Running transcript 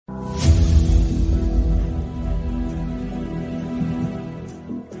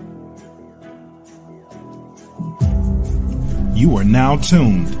You are now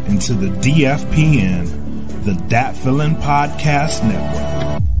tuned into the DFPN, the Dat Feelin Podcast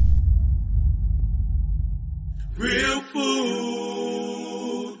Network. Real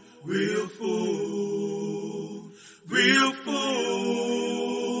food, real food, real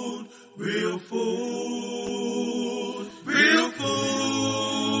food, real food, real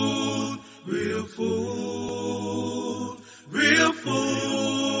food, real food, real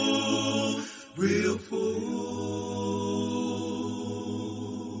food, real food.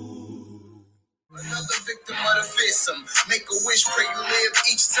 Another victim of the fist'em. Make a wish, pray you live.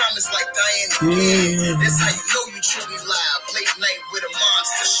 Each time it's like dying again. That's how you know you truly live. Late night with a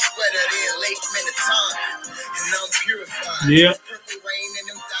monster. She wetter than late minute time. And I'm purified. Yeah. Purple rain in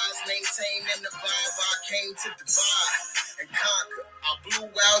them thighs, maintaining the vibe. I came to divide and conquer. I blew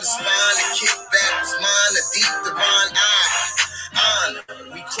out his spine and kicked back was mine. A deep divine eye. Honor.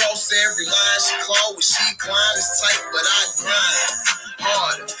 We cross every line. She claw when she climb. It's tight, but I grind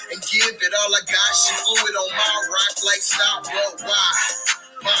harder and give it all I got. She flew it on my rock like stop, bro. Why?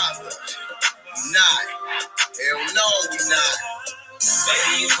 Bother? Not. Hell no, we not.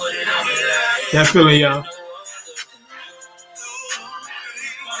 Baby, you put it on me like That feeling, y'all.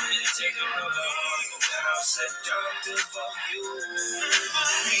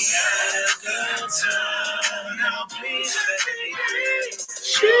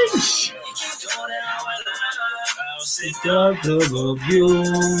 Sheesh. Seductive of you. We'll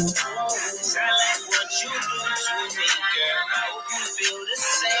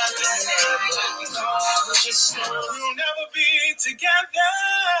never be together.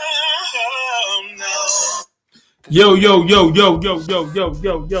 No. Yo,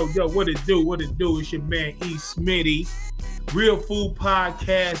 what it do? It's your man E. Smitty. Real Food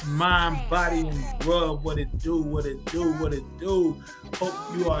Podcast, Mind, Body, and Grub. What it do? Hope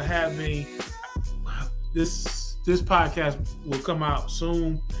you are having this podcast will come out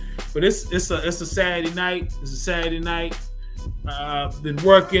soon. But it's a Saturday night. It's a Saturday night. Been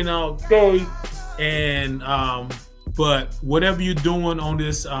working all day, and but whatever you're doing on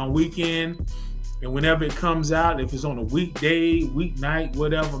this weekend, and whenever it comes out, if it's on a weekday, weeknight,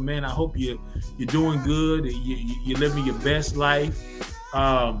 whatever, man, I hope you're doing good. You're living your best life.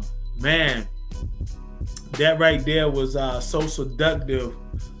 Man, that right there was so seductive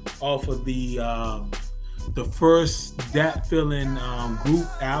off of the first Dat Feelin group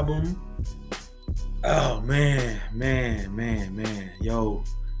album. Oh man, yo,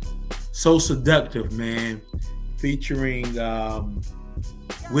 so seductive, man. Featuring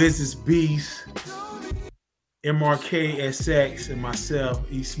Wiz's Beast, MRK SX, and myself,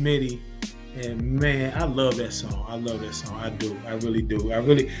 E. Smitty. And man, I love that song. I do. I really do. I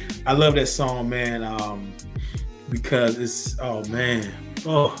love that song, man. Because it's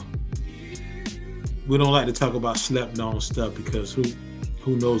we don't like to talk about slept on stuff because who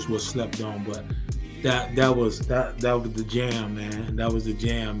knows what slept on, but that was the jam, man. That was the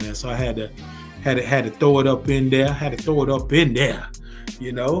jam, man. So I had to throw it up in there.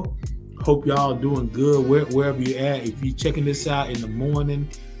 You know. Hope y'all doing good wherever you're at. If you're checking this out in the morning,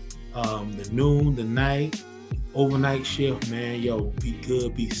 the noon, the night, overnight shift, man, yo, be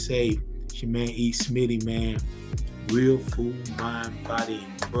good, be safe. It's your man E. Smitty, man. Real Food, Mind, Body,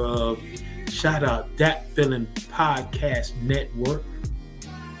 and Grub. Shout out Dat Feelin Podcast Network.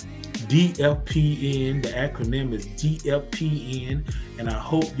 DFPN, the acronym is DFPN, and I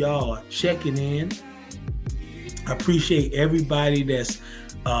hope y'all are checking in. I appreciate everybody that's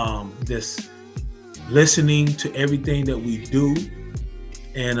listening to everything that we do,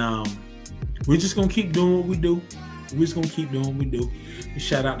 and we're just gonna keep doing what we do. We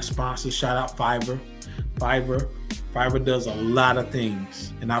shout out the sponsors. Shout out Fiverr. Fiverr does a lot of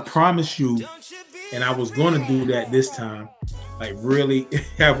things, and I promise you, and I was going to do that this time, like really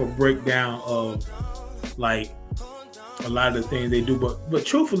have a breakdown of like a lot of the things they do, but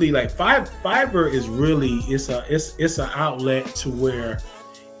truthfully, like Fiverr is really it's an outlet to where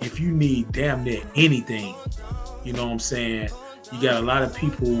if you need damn near anything, you know what I'm saying, you got a lot of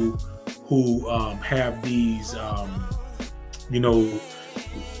people who have these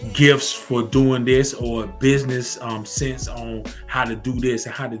gifts for doing this or business sense on how to do this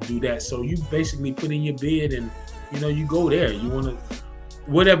and how to do that. So you basically put in your bid and you go there. You want to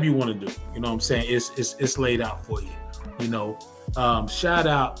whatever you want to do. You know what I'm saying? It's laid out for you. Shout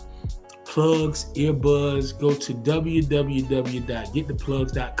out plugs, earbuds. Go to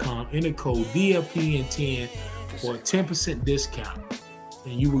www.gettheplugs.com. Enter code DFPN10 for a 10% discount,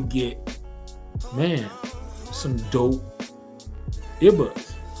 and you will get some dope earbuds.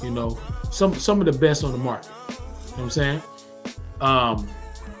 Some of the best on the market. You know what I'm saying?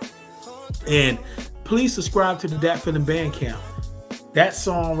 And please subscribe to the Dat Feelin Bandcamp. That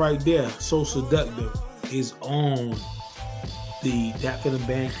song right there, So Seductive, is on the Dat Feeling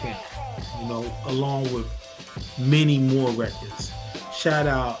Bandcamp, along with many more records. Shout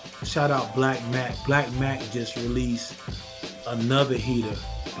out Black Mac. Black Mac just released another heater,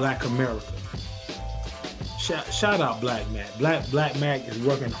 Black America. Shout out Black Mac. Black Mac is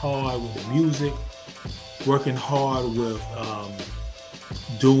working hard with the music, working hard with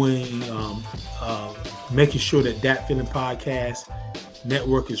making sure that Feeling Podcast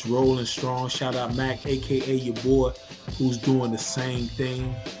Network is rolling strong. Shout out Mac, aka your boy, who's doing the same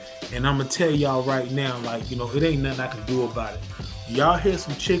thing. And I'm gonna tell y'all right now, it ain't nothing I can do about it. Y'all hear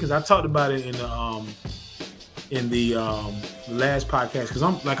some chickens. I talked about it in the last podcast, because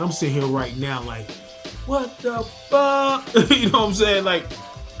I'm sitting here right now like, what the fuck? You know what I'm saying?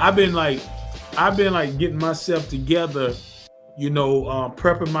 I've been getting myself together,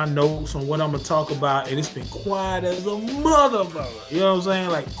 prepping my notes on what I'm gonna talk about, and it's been quiet as a motherfucker. You know what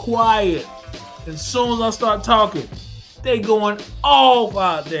I'm saying? Quiet. As soon as I start talking, they going off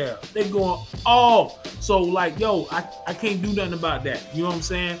out there. They going off. So I can't do nothing about that. You know what I'm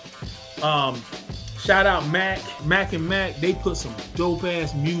saying? Shout out Mac and Mac. They put some dope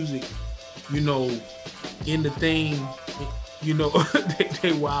ass music, in the thing.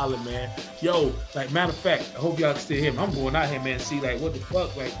 They wildin', man. Yo, matter of fact, I hope y'all can still hear me. I'm going out here, man, see what the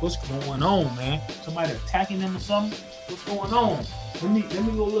fuck, what's going on, man? Somebody attacking them or something? What's going on? Let me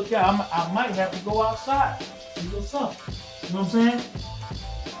go look out. I might have to go outside. See what's up. You know what I'm saying?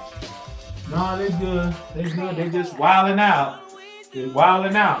 No, they good. They good. They just wilding out. They're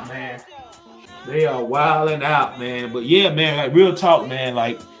wilding out, man. They are wilding out, man. But yeah, man, real talk, man.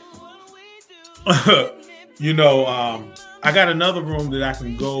 I got another room that I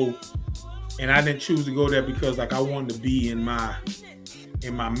can go, and I didn't choose to go there because I wanted to be in my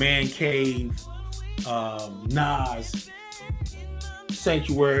man cave, Nas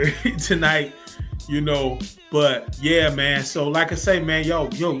sanctuary tonight, But yeah, man. So like I say, man, yo,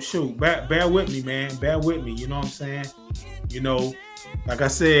 shoot, bear with me, man. Bear with me. You know what I'm saying? Like I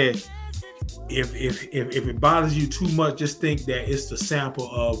said, if it bothers you too much, just think that it's the sample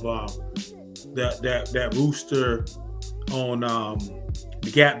of that rooster on the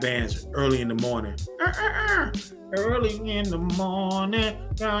Gap Band's Early in the Morning. Early in the morning,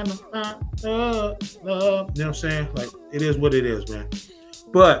 you know what I'm saying? It is what it is, man.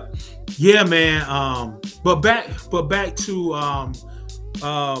 But yeah, man. But back to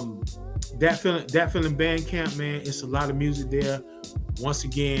that feeling Bandcamp, man. It's a lot of music there. Once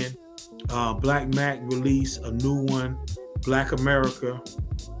again, Black Mac released a new one, Black America.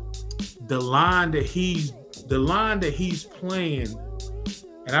 The line that he's playing,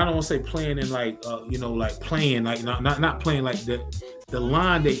 and I don't want to say playing in playing, not playing like that. The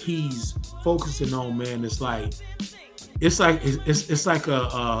line that he's focusing on, man, it's like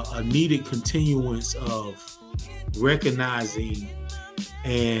a needed continuance of recognizing,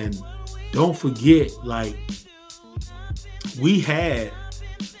 and don't forget, we had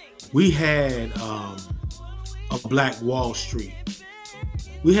a Black Wall Street.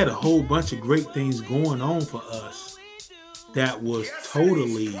 We had a whole bunch of great things going on for us that was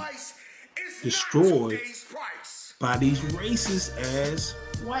totally destroyed by these racist ass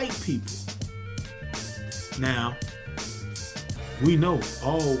white people. Now, we know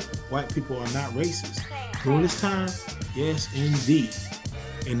all white people are not racist. During this time, yes, indeed.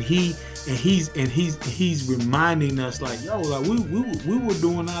 And he's reminding us we were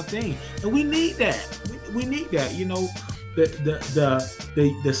doing our thing, and we need that. We need that.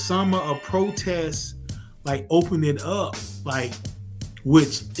 The summer of protests, opened it up,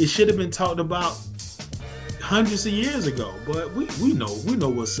 which it should have been talked about hundreds of years ago. But we know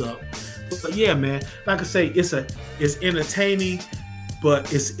what's up. But yeah, man, like I say, it's entertaining,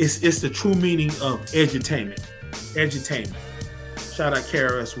 but it's the true meaning of edutainment. Shout out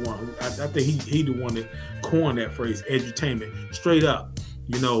KRS-One. I think he the one that coined that phrase, edutainment. Straight up,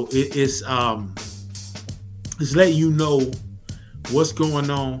 it's letting you know what's going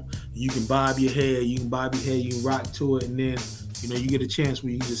on. You can bob your head, you can rock to it, and then you get a chance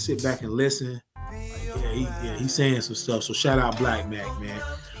where you can just sit back and listen. He's saying some stuff. So shout out Black Mac, man.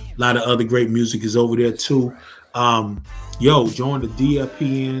 A lot of other great music is over there too. Join the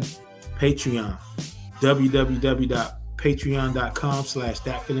DFPN Patreon.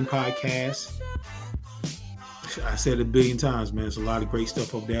 www.patreon.com/thatfeelingpodcast. I said it a billion times, man. There's a lot of great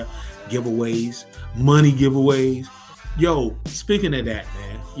stuff up there. Giveaways, money giveaways. Speaking of that,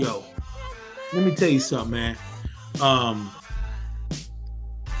 man. Let me tell you something, man.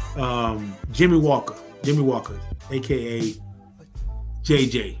 Jimmy Walker, aka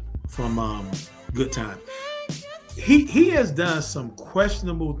JJ from Good Time. he has done some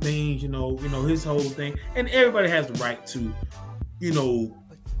questionable things, you know, his whole thing, and everybody has the right to, you know,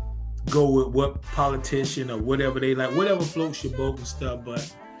 go with what politician or whatever they like, whatever floats your boat and stuff.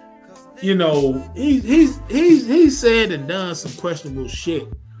 But you know, he's said and done some questionable shit,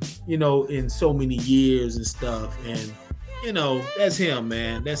 you know, in so many years and stuff. And you know, that's him,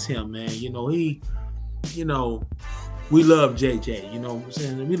 man. You know, you know, we love JJ. You know what I'm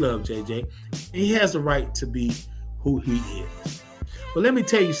saying? We love JJ. He has the right to be who he is. But let me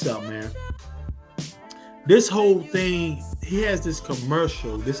tell you something, man. This whole thing, he has this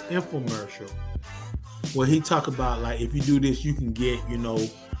commercial, this infomercial, where he talk about, like, if you do this, you can get, you know,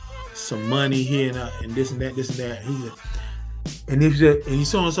 some money here and this and that. And he's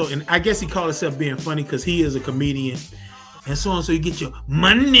so and so, and I guess he called himself being funny because he is a comedian, and so you get your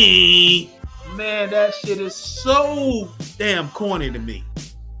money. Man, that shit is so damn corny to me.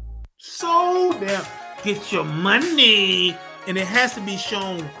 So damn, get your money, and it has to be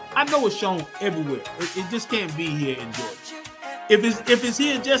shown. I know it's shown everywhere. It just can't be here in Georgia. If it's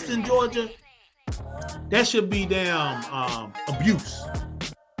here just in Georgia, that should be damn abuse.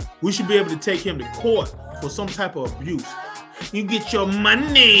 We should be able to take him to court for some type of abuse. You get your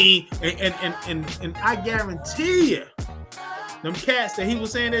money, and I guarantee you, them cats that he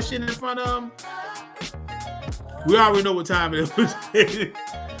was saying that shit in front of him, we already know what time it was.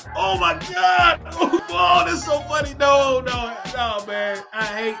 Oh my God! Oh, that's so funny. No, man. I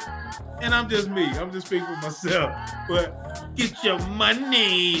hate, and I'm just me. I'm just speaking for myself. But get your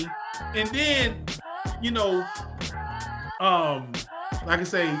money, and then, you know, like I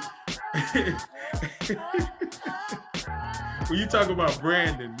say, when you talk about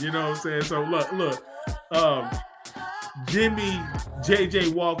branding, you know what I'm saying? So look, Jimmy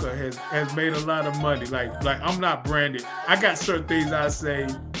JJ Walker has made a lot of money. Like I'm not branded. I got certain things I say,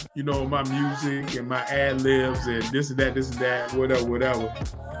 you know, my music and my ad libs and this and that, whatever.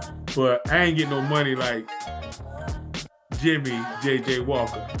 But I ain't getting no money like Jimmy JJ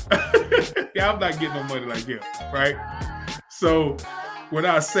Walker. Yeah, I'm not getting no money like him, right? So when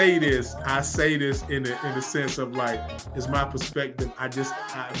I say this in the sense of, like, it's my perspective. I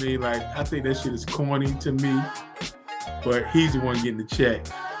mean, like, I think that shit is corny to me, but he's the one getting the check.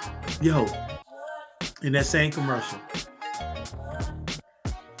 Yo, in that same commercial,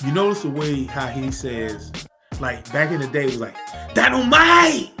 you notice the way how he says, like, back in the day, it was like,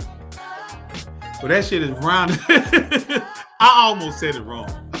 dynamite! But that shit is rounded. I almost said it wrong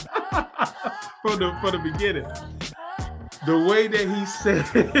from the beginning. The way that he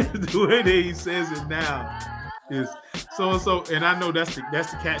says it now is so and so, and I know that's the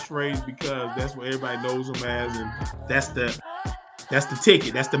catchphrase because that's what everybody knows him as, and that's the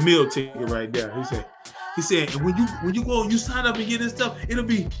ticket, that's the meal ticket right there. He said, and when you go and you sign up and get this stuff, it'll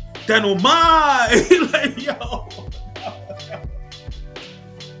be dynamite. Like, yo.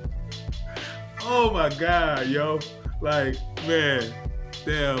 Oh my God, yo. Like, man,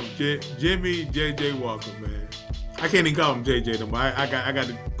 damn, Jimmy JJ Walker, man. I can't even call him JJ no more. I got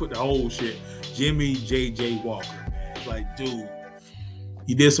to put the whole shit. Jimmy JJ Walker, man. Like, dude,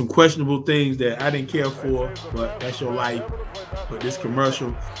 you did some questionable things that I didn't care for, but that's your life. But this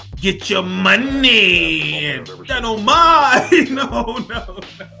commercial, get your money and dynamite. No.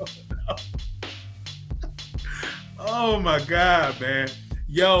 Oh my God, man.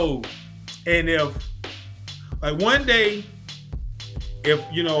 Yo, and if, like, one day, if,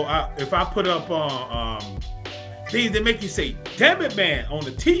 you know, if I put up on things that make you say, damn it, man, on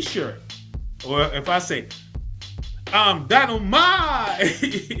a t-shirt, or if I say, dynamite,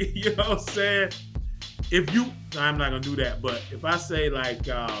 you know what I'm saying? If you, I'm not gonna do that, but if I say, like,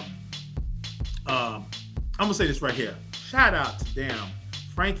 I'm gonna say this right here. Shout out to damn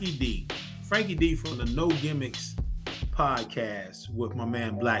Frankie D from the No Gimmicks podcast with my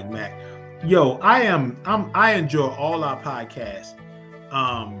man Black Mac. Yo, I enjoy all our podcasts.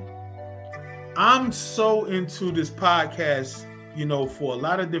 I'm so into this podcast, you know, for a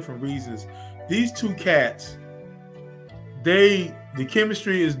lot of different reasons. These two cats, the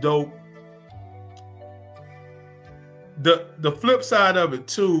chemistry is dope. The flip side of it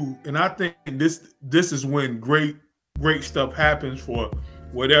too, and I think this is when great stuff happens for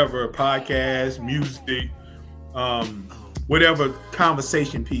whatever podcast, music, whatever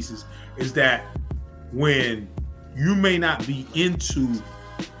conversation pieces, is that when you may not be into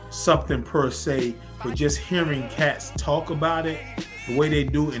something per se, but just hearing cats talk about it, the way they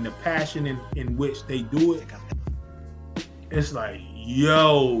do it, and the passion in which they do it, it's like,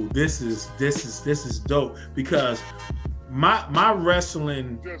 yo, this is dope. Because my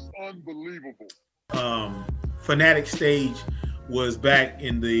wrestling just unbelievable fanatic stage was back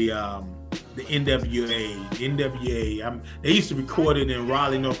in the the NWA. They used to record it in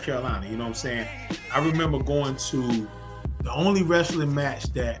Raleigh, North Carolina. You know what I'm saying? I remember going to the only wrestling match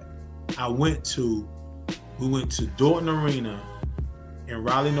that I went to. We went to Dorton Arena in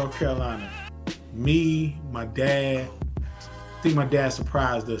Raleigh, North Carolina. Me, my dad. I think my dad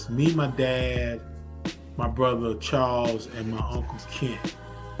surprised us. Me, my dad, my brother Charles, and my uncle Kent.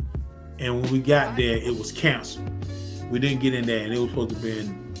 And when we got there, it was canceled. We didn't get in there, and it was supposed to be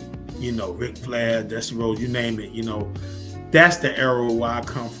Ric Flair, Dusty Rhodes, you name it. That's the era where I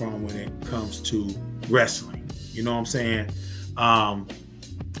come from when it comes to wrestling. You know what I'm saying? I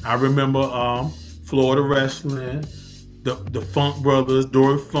remember Florida wrestling, the Funk Brothers,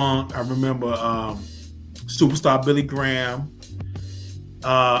 Dory Funk. I remember Superstar Billy Graham.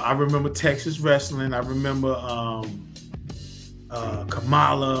 I remember Texas wrestling. I remember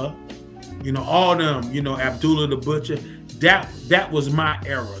Kamala. All them. Abdullah the Butcher. That was my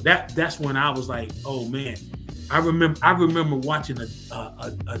era. That's when I was like, oh man. I remember watching a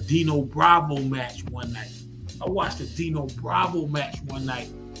Dino Bravo match one night. I watched a Dino Bravo match one night,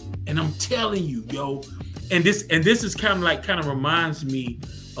 and I'm telling you, yo, and this is kind of reminds me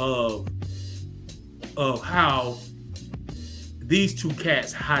of how these two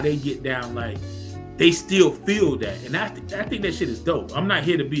cats, how they get down, like they still feel that, and I think that shit is dope. I'm not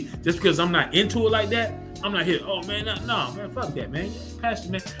here to be just because I'm not into it like that. I'm not here. Oh man, no man, fuck that, man.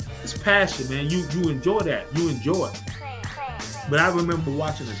 Passion, man. It's passion, man. You enjoy that. You enjoy it. But I remember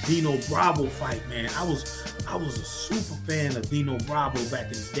watching a Dino Bravo fight, man. I was a super fan of Dino Bravo back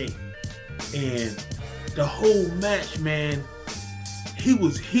in the day, and the whole match, man, he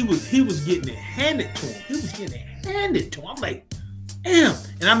was getting it handed to him. He was getting it handed to him. I'm like, damn.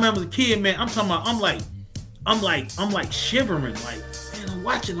 And I remember the kid, man. I'm talking about. I'm like shivering. Like, man, I'm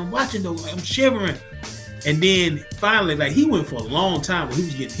watching though. Like, I'm shivering. And then finally, like, he went for a long time where he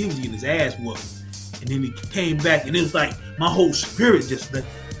was getting his ass whooped. And then he came back, and it was like my whole spirit just left.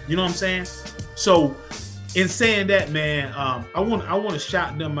 You know what I'm saying? So, in saying that, man, I want to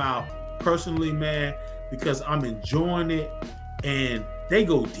shout them out personally, man, because I'm enjoying it, and they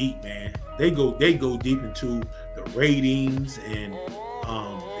go deep, man. They go deep into the ratings and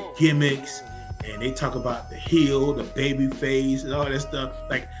the gimmicks, and they talk about the heel, the baby face, and all that stuff.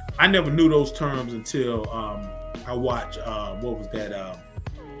 Like, I never knew those terms until I watched what was that?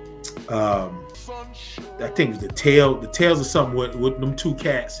 I think it was the Tales of something with them two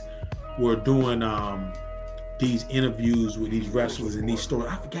cats were doing these interviews with these wrestlers and these stories.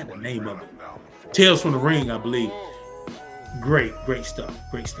 I forgot the name of it. Tales from the Ring, I believe. Great stuff.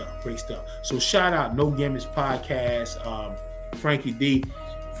 So shout out No Gimmicks Podcast, Frankie D,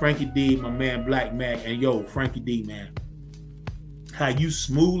 my man Black Mac, and yo, Frankie D, man. How you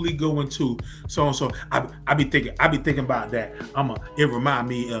smoothly go into so and so. I be thinking about that. It remind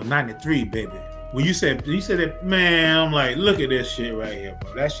me of 93, baby. When you said that, man, I'm like, look at this shit right here,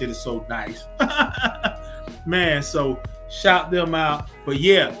 bro. That shit is so nice. Man, so shout them out. But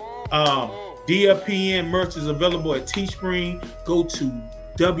yeah, DFPN merch is available at Teespring. Go to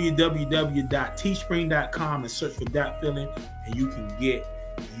www.teespring.com and search for That Feeling, and you can get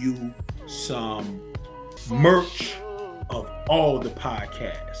you some merch of all the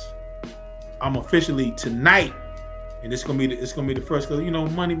podcasts. I'm officially tonight, and it's gonna be the first,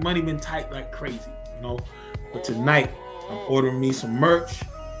 because money been tight like crazy, But tonight I'm ordering me some merch,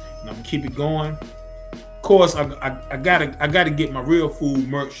 and I'm gonna keep it going. Of course, I gotta get my Real Food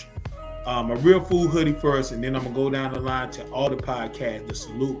merch, my Real Food hoodie first, and then I'm gonna go down the line to all the podcasts, the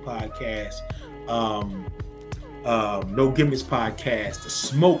Salute Podcast, No Gimmicks Podcast, the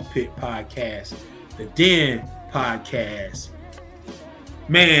Smoke Pit Podcast, the Den Podcast,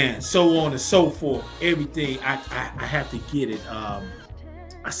 man, so on and so forth. Everything I have to get it. I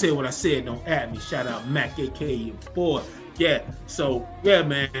said what I said. Don't at me. Shout out Mac, aka your boy. Yeah. So yeah,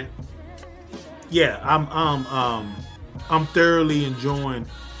 man. Yeah, I'm thoroughly enjoying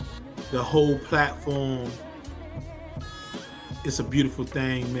the whole platform. It's a beautiful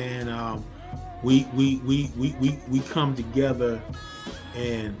thing, man. We come together.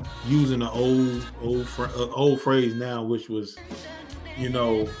 And using an old phrase now, which was,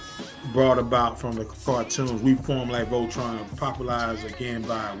 brought about from the cartoons. We form like Voltron, popularized again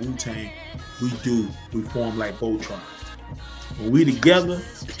by Wu-Tang. We form like Voltron. When we together,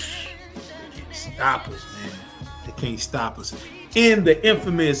 they can't stop us, man. They can't stop us. In the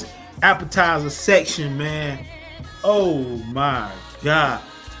infamous appetizer section, man. Oh my God.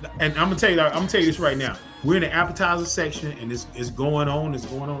 And I'm gonna tell you this right now. We're in the appetizer section, and it's going on. It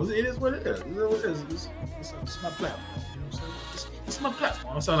is what it is. It's my platform. You know what I'm saying? It's my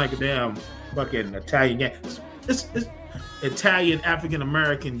platform. I sound like a damn fucking Italian gang. It's Italian African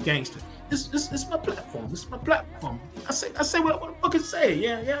American gangster. it's my platform. It's my platform. I say what I fucking say.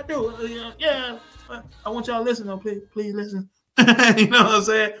 Yeah, I do. Yeah. I want y'all to listen. Though. Please listen. You know what I'm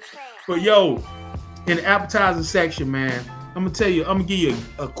saying? But yo, in the appetizer section, man, I'm gonna give you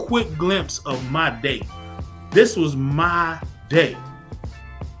a quick glimpse of my day. This was my day.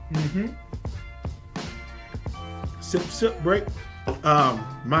 Sip break.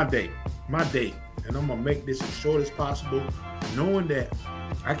 My day, and I'm gonna make this as short as possible, knowing that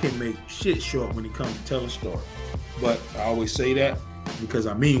I can make shit short when it comes to telling a story. But I always say that because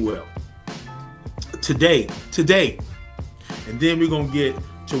I mean well. Today, and then we're gonna get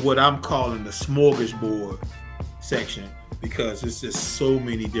to what I'm calling the smorgasbord section, because it's just so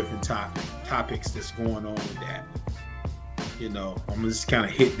many different topics that's going on with that. You know, I'm gonna just kind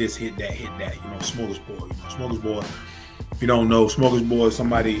of hit this, hit that. You know, smorgasbord. Smorgasbord. If you don't know,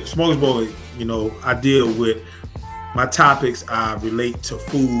 smorgasbord, you know, I deal with my topics. I relate to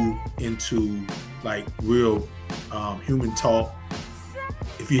food into like real human talk.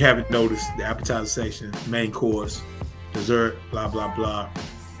 If you haven't noticed, the appetizer section, main course, dessert, blah, blah, blah,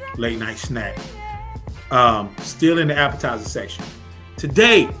 late night snack. Still in the appetizer section.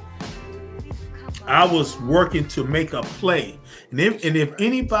 Today, I was working to make a play. And if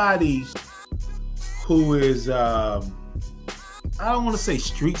anybody who is, I don't want to say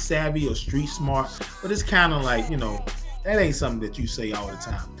street savvy or street smart, but it's kind of like, you know, that ain't something that you say all the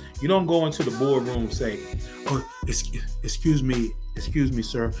time. You don't go into the boardroom and say, oh, excuse me,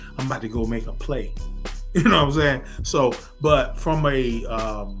 sir, I'm about to go make a play. You know what I'm saying? So, but from a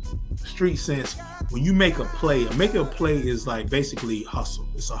street sense, when you make a play is like basically hustle.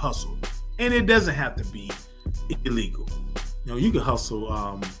 It's a hustle. And it doesn't have to be illegal. You know, you can hustle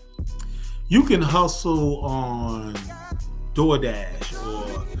on DoorDash or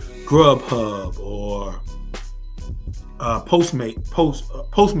Grubhub or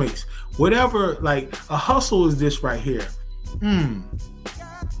Postmates, whatever. Like a hustle is this right here.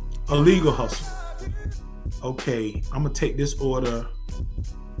 A legal hustle. Okay, I'm gonna take this order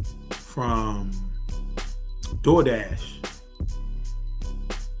from DoorDash,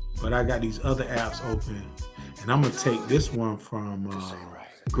 but I got these other apps open, and I'm gonna take this one from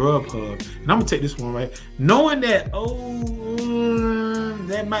Grubhub, and I'm gonna take this one right, knowing that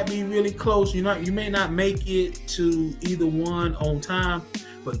that might be really close. You may not make it to either one on time,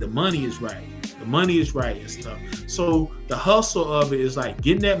 but the money is right. The money is right and stuff. So the hustle of it is like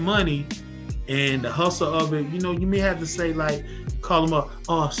getting that money, and the hustle of it, you know, you may have to say like, call them up,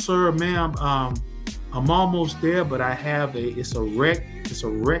 oh sir, ma'am, I'm almost there, but I have it's a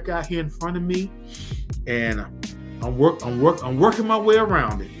wreck out here in front of me, and I'm working my way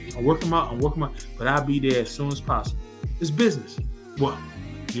around it. I'm working but I'll be there as soon as possible. It's business. Well,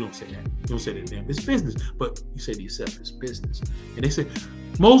 you don't say that. You don't say that to them. It's business. But you say to yourself, it's business. And they say,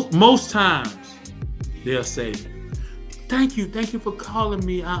 most times they'll say, thank you for calling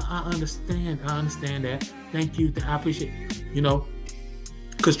me. I understand that. Thank you. I appreciate it. You know,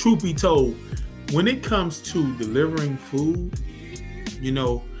 because truth be told, when it comes to delivering food, you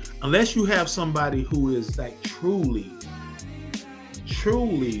know, unless you have somebody who is like truly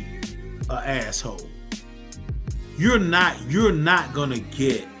an asshole, you are never gonna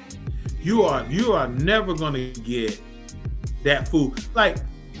get that food. Like,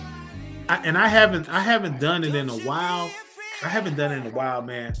 I haven't done it in a while.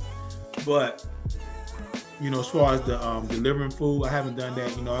 Man. But you know, as far as the delivering food, I haven't done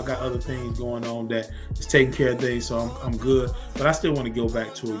that. You know, I got other things going on that is taking care of things, so I'm good. But I still want to go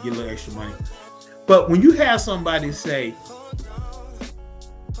back to it, get a little extra money. But when you have somebody say,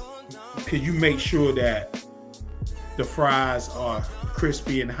 could you make sure that the fries are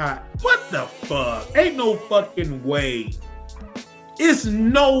crispy and hot? What the fuck? Ain't no fucking way. It's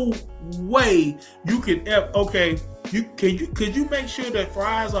no way you can ever. Okay, could you make sure that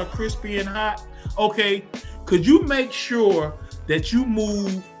fries are crispy and hot? Okay, could you make sure that you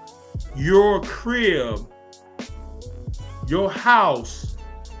move your crib, your house,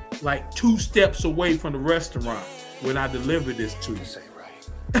 like 2 steps away from the restaurant when I deliver this to you?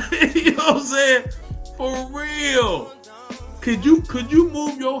 You know what I'm saying? For real. Could you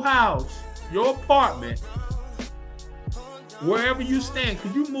move your house, your apartment, wherever you stand?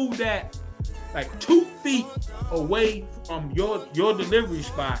 Could you move that like 2 feet away from your delivery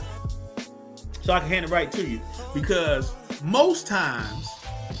spot so I can hand it right to you? Because most times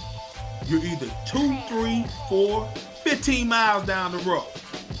you're either 2, 3, 4, 15 miles down the road,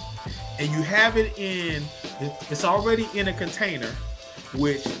 and you have it's already in a container,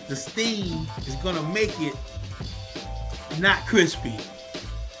 which the steam is gonna make it not crispy.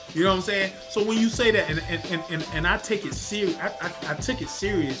 You know what I'm saying? So when you say that, and I take it serious, I took it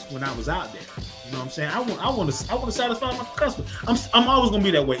serious when I was out there. You know what I'm saying? I want to satisfy my customer. I'm always gonna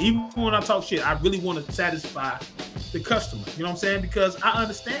be that way. Even when I talk shit, I really want to satisfy the customer. You know what I'm saying? Because I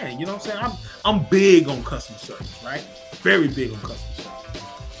understand. You know what I'm saying? I'm big on customer service, right? Very big on customer service.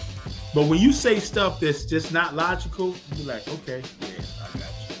 But when you say stuff that's just not logical, you're like, okay, yeah, I got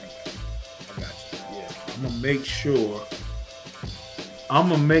you. Yeah, I'm gonna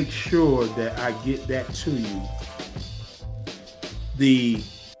make sure that I get that to you. The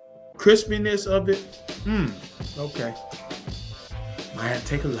crispiness of it, okay. Might have to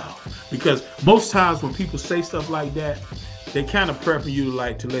take a look. Because most times when people say stuff like that, they kind of prepping you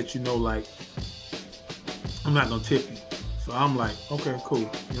to let you know, like, I'm not gonna tip you. So I'm like, okay, cool. You know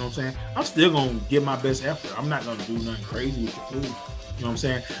what I'm saying? I'm still gonna give my best effort. I'm not gonna do nothing crazy with your food. You know what I'm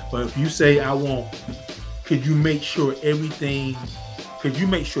saying? But if you say could you make sure everything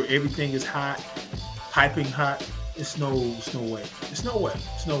is hot, piping hot? It's no way. It's no way.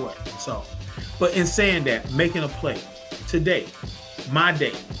 So, but in saying that, making a play today, my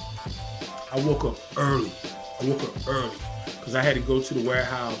day, I woke up early because I had to go to the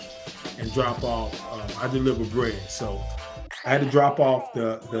warehouse and drop off. I deliver bread, so I had to drop off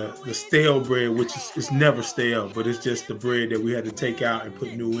the stale bread, which is never stale, but it's just the bread that we had to take out and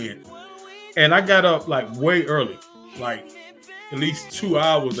put new in. And I got up way early, at least 2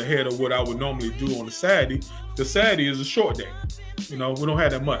 hours ahead of what I would normally do on a Saturday. The Saturday is a short day. You know, we don't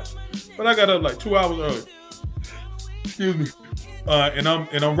have that much. But I got up 2 hours early. Excuse me. And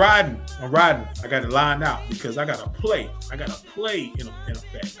I'm riding. I got it lined out because I got to play. I got to play in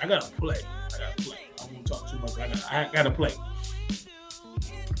effect. I got to play. I don't want to talk too much. I got to play.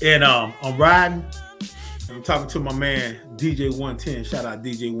 And I'm riding. And I'm talking to my man, DJ 110. Shout out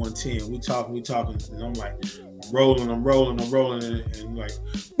DJ 110. We talking. And I'm like, I'm rolling. And like,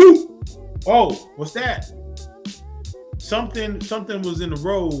 boop. Oh, what's that? Something was in the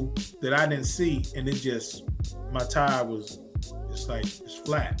road that I didn't see. And it just, my tire it's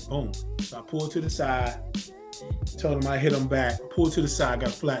flat. Boom. So I pulled to the side. Told him I hit him back. Pulled to the side. Got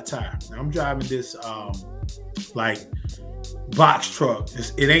a flat tire. Now I'm driving this box truck.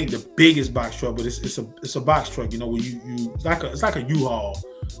 It ain't the biggest box truck, but it's a box truck. You know, where you it's like a U-Haul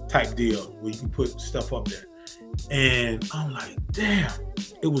type deal where you can put stuff up there. And I'm like, damn,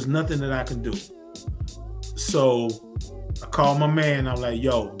 it was nothing that I can do. So I called my man. I'm like,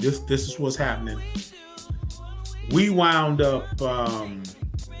 yo, this is what's happening. We wound up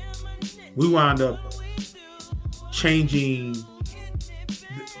changing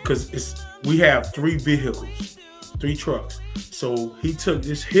because we have 3 vehicles, 3 trucks. So he took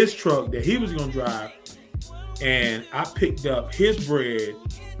his truck that he was gonna drive, and I picked up his bread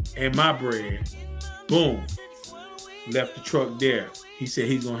and my bread. Boom, left the truck there. He said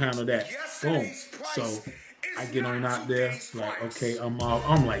he's gonna handle that. Boom. So I get on out there, like, okay, I'm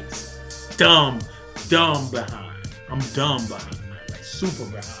like dumb behind. I'm dumb behind, like super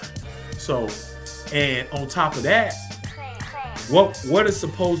behind. So, and on top of that, what is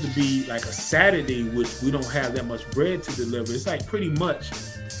supposed to be like a Saturday, which we don't have that much bread to deliver. It's like pretty much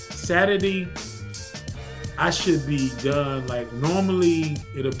Saturday, I should be done. Like normally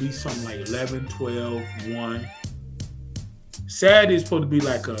it'll be something like 11, 12, 1. Saturday is supposed to be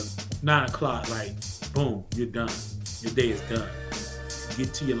like a 9 o'clock, like boom, you're done. Your day is done.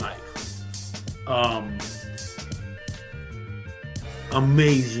 Get to your life.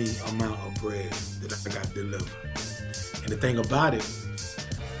 Amazing amount of bread that I got delivered. And the thing about it,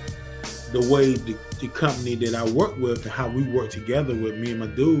 the way the company that I work with and how we work together with me and my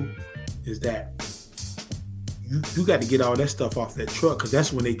dude is that you got to get all that stuff off that truck because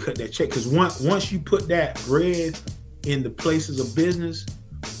that's when they cut that check. Because once you put that bread in the places of business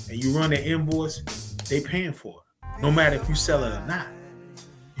and you run that invoice, they paying for it, no matter if you sell it or not.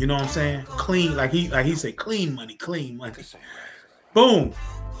 You know what I'm saying? Clean, like he said, clean money. Boom.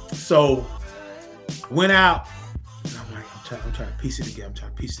 So went out and I'm like, I'm trying to piece it together.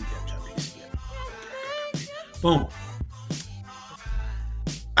 Boom.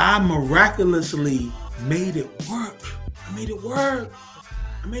 I miraculously made it work. I made it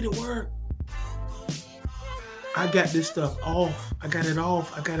work. I got this stuff off. I got it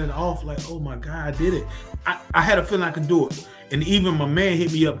off. Like, oh my God, I did it. I had a feeling I could do it. And even my man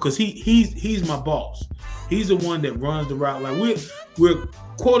hit me up because he's my boss. He's the one that runs the route. Like we're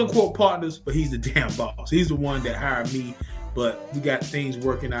quote unquote partners, but he's the damn boss. He's the one that hired me. But we got things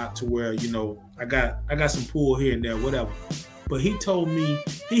working out to where, you know, I got some pull here and there, whatever. But he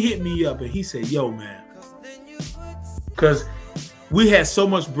hit me up and he said, yo, man, because we had so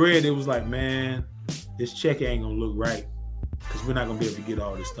much bread, it was like, man, this check ain't gonna look right because because we're not gonna be able to get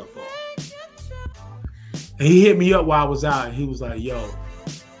all this stuff off. And he hit me up while I was out, and he was like, "Yo,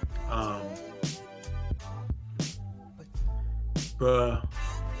 bruh,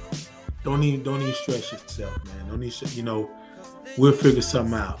 don't even stress yourself, man. Don't need, we'll figure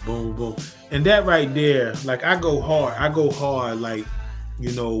something out." Boom, boom. And that right there, like I go hard, like,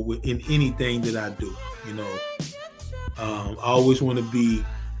 in anything that I do, I always want to be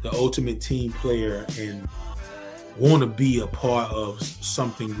the ultimate team player and want to be a part of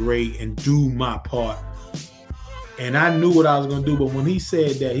something great and do my part. And I knew what I was going to do, but when he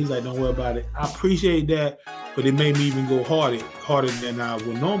said that, he's like, "Don't worry about it." I appreciate that, but it made me even go harder than I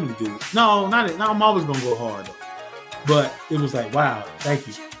would normally do. No, not it. I'm always going to go hard, though. But it was like, wow, thank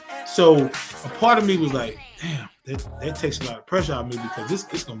you. So a part of me was like, damn, that takes a lot of pressure off me, because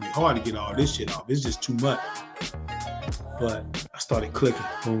it's going to be hard to get all this shit off. It's just too much. But I started clicking.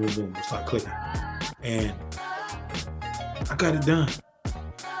 Boom, boom, boom. I started clicking. And I got it done.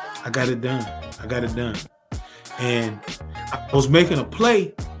 And I was making a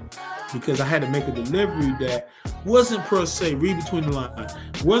play because I had to make a delivery that wasn't per se, read between the lines.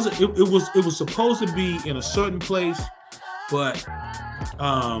 It was supposed to be in a certain place, but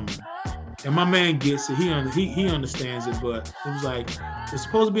and my man gets it. He understands it, but it was like it's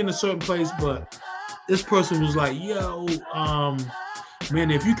supposed to be in a certain place, but this person was like, "Yo, man,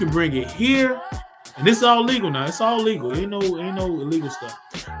 if you can bring it here." And this is all legal now. It's all legal. Ain't no illegal stuff.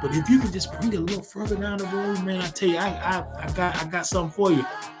 But if you could just bring it a little further down the road, man, I tell you, I got something for you.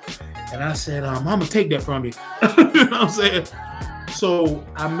 And I said, I'm gonna take that from you. You know what I'm saying? So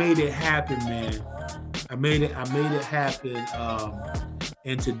I made it happen, man. I made it happen.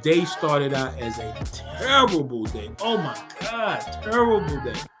 And today started out as a terrible day. Oh my God, terrible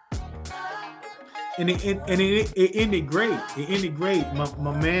day. And it ended great. It ended great.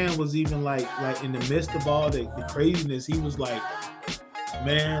 My man was even like in the midst of all the craziness, he was like,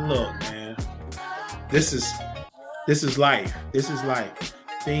 "Man, look, man, this is life. This is life.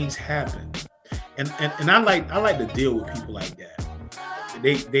 Things happen." And I like to deal with people like that.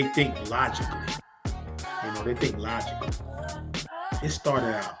 They think logically. They think logically. It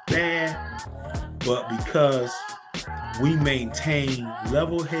started out bad, but because we maintain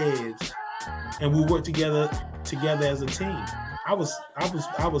level heads and we work together as a team. I was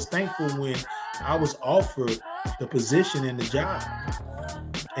thankful when I was offered the position and the job,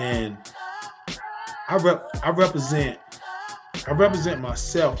 and I represent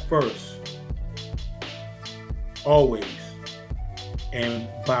myself first, always. And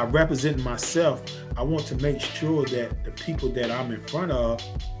by representing myself, I want to make sure that the people that I'm in front of,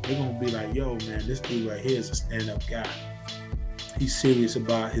 they're gonna be like, "Yo, man, this dude right here is a stand-up guy. He's serious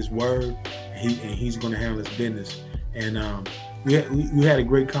about his word. And he's going to handle his business." And we had a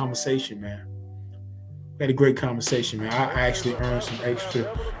great conversation, man. I actually earned some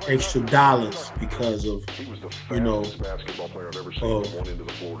extra dollars because of, of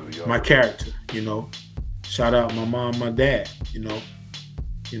my character, Shout out my mom, my dad,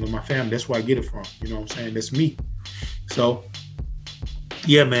 my family. That's where I get it from. You know what I'm saying? That's me. So,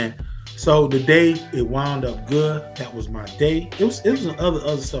 yeah, man. So the day, it wound up good. That was my day. It was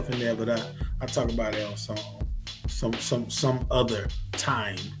other stuff in there, but I talk about it on some other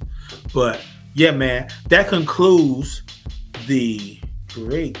time. But yeah, man, that concludes the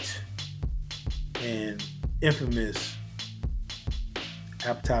great and infamous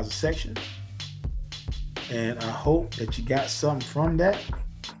appetizer section. And I hope that you got something from that.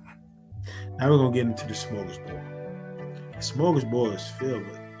 Now we're gonna get into the smorgasbord. The smorgasbord is filled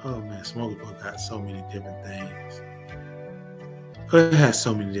with, smorgasbord got so many different things. It has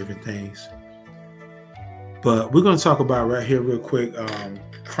so many different things. But we're going to talk about right here real quick.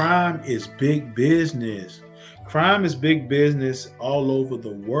 Crime is big business. Crime is big business all over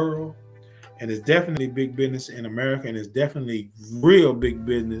the world. And it's definitely big business in America. And it's definitely real big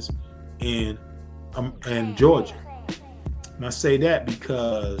business in Georgia. And I say that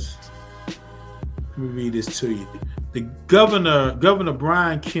because, let me read this to you. The Governor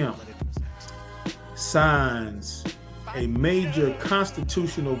Brian Kemp signs a major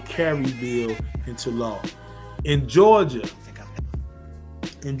constitutional carry bill into law. In Georgia,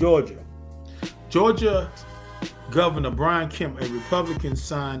 Governor Brian Kemp, a Republican,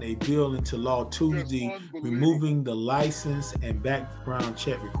 signed a bill into law Tuesday, removing the license and background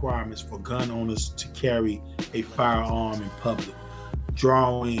check requirements for gun owners to carry a firearm in public,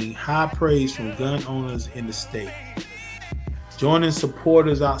 drawing high praise from gun owners in the state. Joining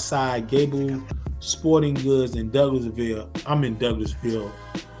supporters outside Gable Sporting Goods in Douglasville. I'm in Douglasville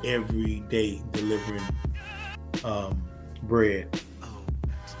every day delivering bread.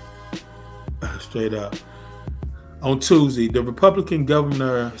 Straight up. On Tuesday, the Republican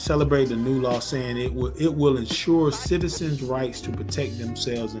governor celebrated the new law, saying it will ensure citizens' rights to protect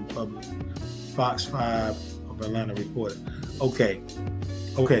themselves in public. Fox 5 of Atlanta reported. Okay.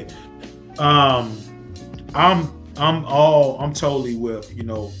 I'm totally with,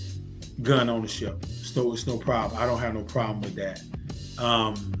 gun ownership. It's no problem. I don't have no problem with that.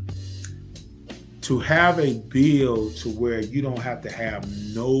 To have a bill to where you don't have to have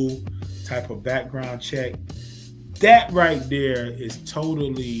no type of background check, that right there is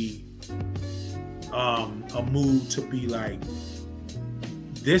totally a move to be like,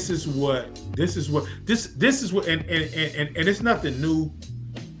 this is what, and it's nothing new,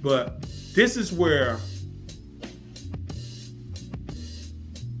 but this is where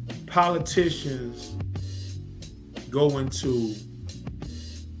politicians go into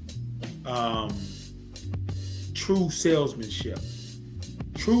true salesmanship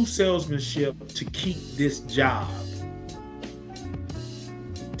to keep this job,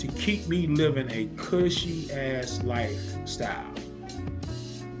 to keep me living a cushy ass lifestyle,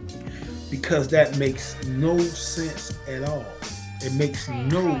 because that makes no sense at all. It makes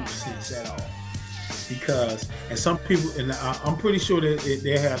no sense at all. Because, and some people, and I'm pretty sure that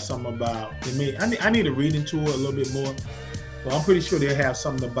they have something about, I need to read into it a little bit more, but I'm pretty sure they have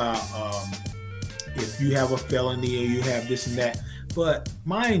something about if you have a felony or you have this and that. But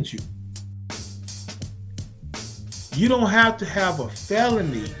mind you, you don't have to have a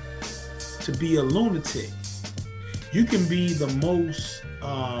felony to be a lunatic. You can be the most,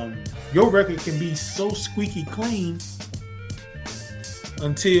 your record can be so squeaky clean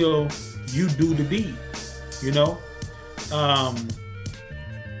until you do the deed,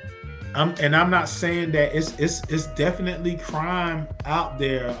 I'm not saying that it's definitely crime out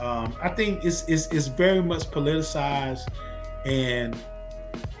there. I think it's very much politicized, and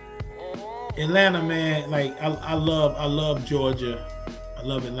Atlanta, man, like I love Georgia, I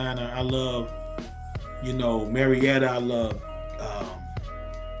love Atlanta, I love Marietta, I love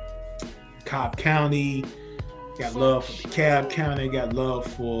Cobb County. Got love for DeKalb County. Got love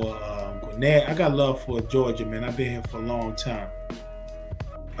for Gwinnett. I got love for Georgia, man. I've been here for a long time.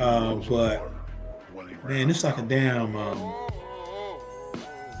 But man, it's like a damn.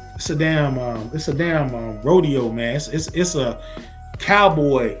 It's a damn rodeo, man. It's a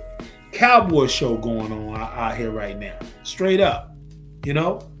cowboy show going on out here right now. Straight up,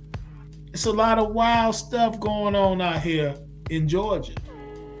 it's a lot of wild stuff going on out here in Georgia,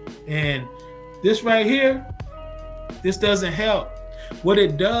 and this right here. This doesn't help. What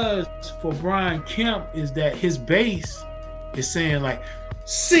it does for Brian Kemp is that his base is saying like,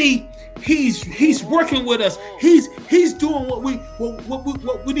 see, he's working with us. He's doing what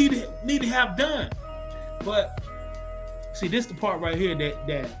we need to have done. But see, this is the part right here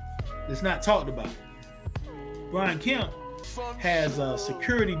that's not talked about. Brian Kemp has a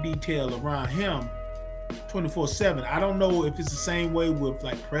security detail around him 24/7. I don't know if it's the same way with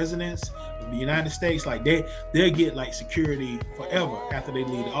like presidents of the United States. Like they'll get like security forever after they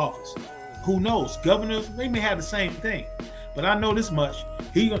leave the office. Who knows? Governors, they may have the same thing. But I know this much.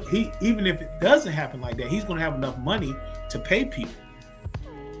 He even if it doesn't happen like that, he's gonna have enough money to pay people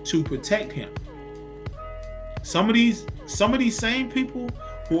to protect him. Some of these same people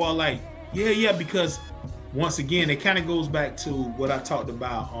who are like, yeah, because once again, it kind of goes back to what I talked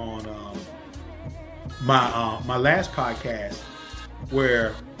about on my last podcast,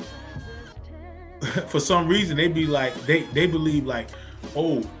 where for some reason they be like they believe like,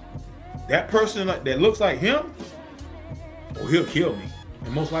 oh, that person that looks like him, oh, he'll kill me.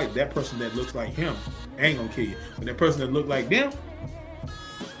 And most likely that person that looks like him ain't gonna kill you. But that person that look like them,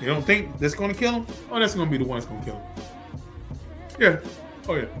 they don't think that's gonna kill him. Oh, that's gonna be the one that's gonna kill him. Yeah.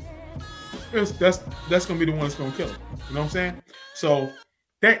 Oh yeah. That's gonna be the one that's gonna kill him. You know what I'm saying? So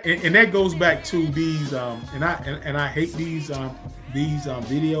that goes back to these and I hate these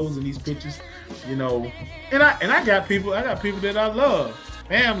videos and these pictures, and I got people that I love,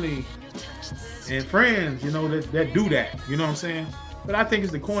 family and friends, that do that. You know what I'm saying? But I think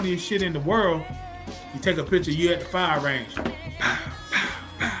it's the corniest shit in the world. You take a picture, you at the fire range. Pow, pow,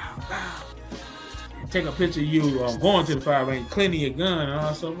 pow, pow. You take a picture of you going to the fire range, cleaning your gun and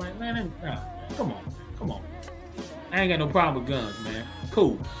all. So I'm like, man, come on. I ain't got no problem with guns, man.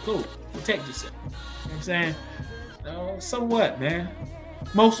 Cool. Protect yourself. You know what I'm saying? So what, man?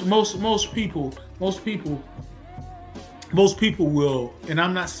 Most people will, and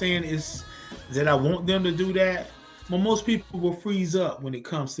I'm not saying it's that I want them to do that, but most people will freeze up when it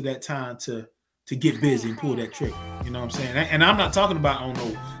comes to that time to get busy and pull that trigger. You know what I'm saying? And I'm not talking about on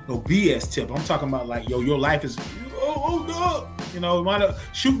no BS tip. I'm talking about like, your life is, no, you might have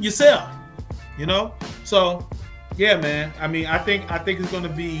shooting yourself, So, Yeah, man. I mean, I think it's gonna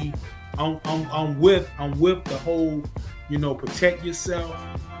be. I'm with the whole, protect yourself.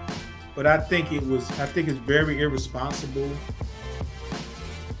 But I think it's very irresponsible.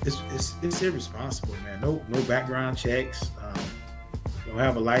 It's irresponsible, man. No background checks. Don't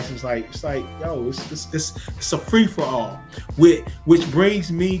have a license. It's a free for all. Which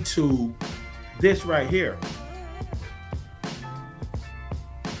brings me to this right here.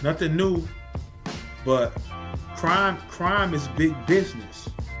 Nothing new, but crime is big business.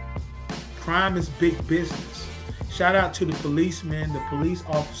 Crime is big business. Shout out to the policemen, the police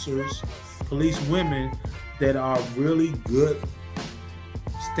officers, police women that are really good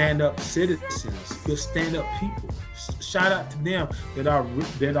stand-up citizens, good stand-up people. Shout out to them that are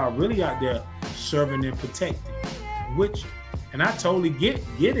really out there serving and protecting with you. And I totally get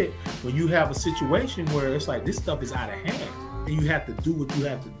it when you have a situation where it's like this stuff is out of hand and you have to do what you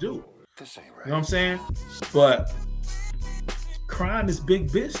have to do. This ain't right. You know what I'm saying? But crime is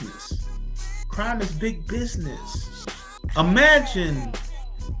big business. Crime is big business. Imagine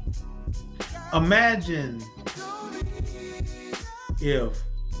if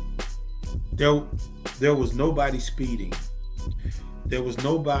there was nobody speeding, there was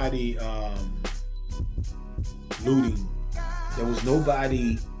nobody looting, there was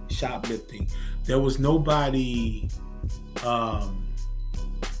nobody shoplifting, there was nobody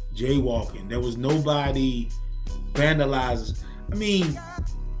jaywalking, there was nobody vandalizing. I mean,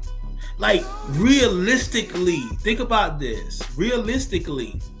 like, realistically, think about this.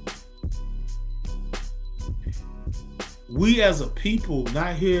 Realistically, we as a people,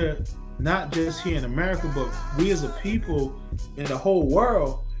 not just here in America, but we as a people in the whole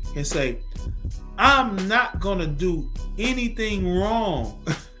world can say, I'm not gonna do anything wrong.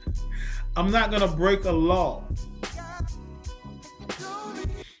 I'm not gonna break a law.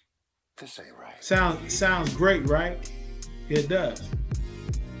 This ain't right. Sounds great, right? It does.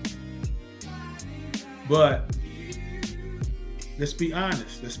 But let's be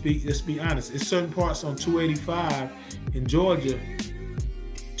honest. Let's be honest. It's certain parts on 285 in Georgia,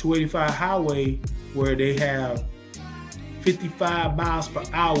 285 highway, where they have 55 miles per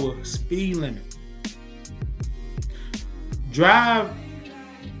hour speed limit. Drive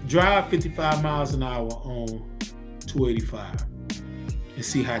 55 miles an hour on 285 and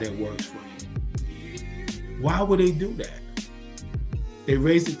see how that works for you. Why would they do that? They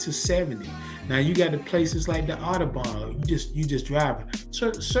raised it to 70. Now you got the places like the Autobahn. You just driving.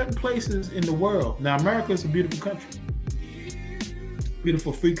 Certain places in the world. Now America is a beautiful country,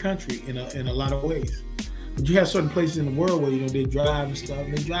 beautiful free country in a lot of ways. But you have certain places in the world where they drive and stuff.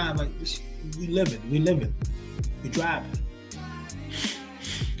 They drive like this. We living. We driving.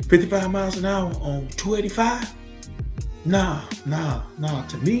 55 miles an hour on 285. Nah.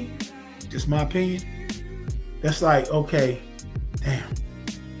 To me, just my opinion. That's like, okay, damn.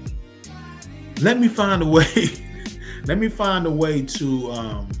 Let me find a way to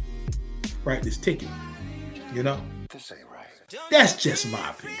write this ticket. This ain't right. That's just my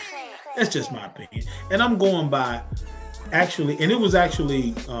opinion. And I'm going by actually, and it was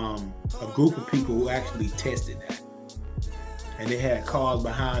actually a group of people who actually tested that. And they had cars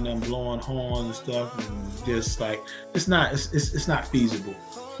behind them blowing horns and stuff, and just like it's not feasible.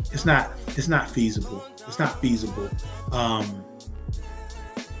 It's not feasible.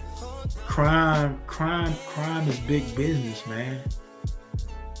 Crime is big business, man.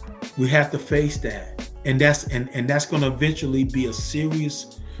 We have to face that, and that's going to eventually be a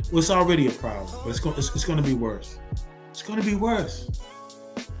serious. Well, it's already a problem, but it's going to be worse. It's going to be worse.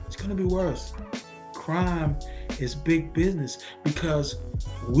 Crime is big business because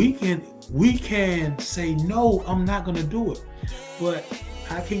we can say no, I'm not going to do it, but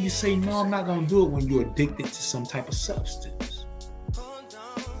how can you say no, I'm not going to do it when you're addicted to some type of substance?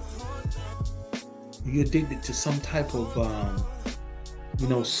 You're addicted to some type of,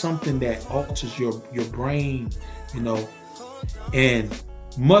 something that alters your brain, and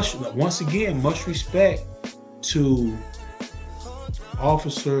much respect to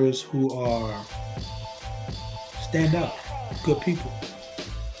officers who are stand up, good people.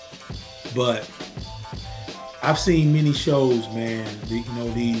 But I've seen many shows, man,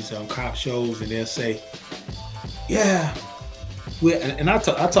 these cop shows, and they'll say, yeah, and I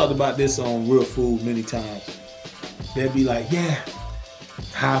talked about this on Real+Food many times. They'll be like, yeah,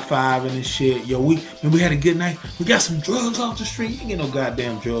 high-fiving and shit. Yo, we had a good night. We got some drugs off the street. You ain't get no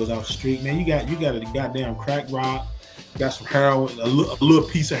goddamn drugs off the street, man. You got a goddamn crack rock. You got some heroin, a little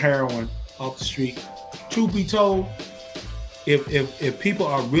piece of heroin off the street. Truth be told, if people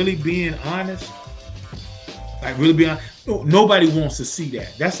are really being honest, nobody wants to see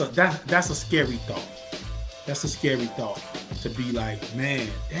that. That's a scary thought. That's a scary thought, to be like, man,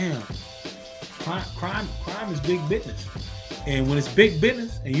 damn, crime is big business. And when it's big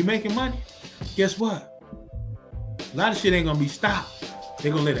business and you're making money, guess what? A lot of shit ain't gonna be stopped.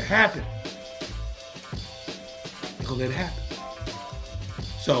 They're gonna let it happen.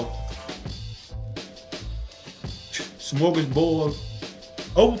 So, smorgasbord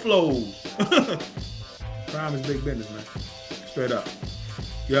overflows. Crime is big business, man. Straight up.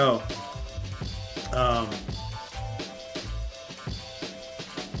 Yo.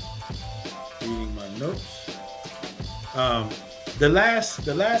 Reading my notes. The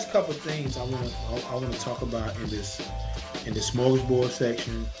last couple things I want to talk about in this smorgasbord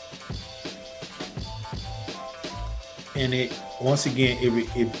section, and it once again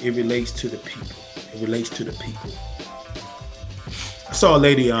it relates to the people. It relates to the people. I saw a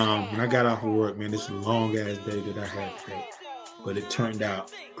lady when I got off of work, man. This is a long ass day that I had today, but it turned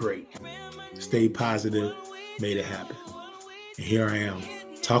out great. Stayed positive, made it happen, and here I am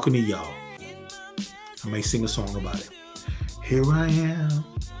talking to y'all. I may sing a song about it. Here I am,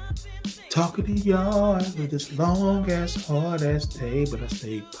 talking to y'all after this long ass, hard ass day, but I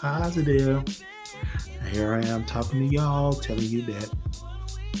stayed positive. And here I am talking to y'all, telling you that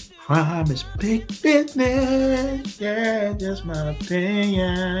crime is big business. Yeah, just my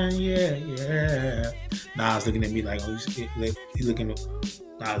opinion. Yeah. Nah, I was looking at me like, oh, he's looking at.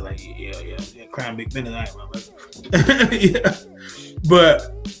 I was like, yeah, crime big business. I ain't my brother. Yeah,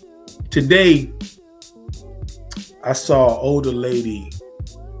 but today. I saw older lady,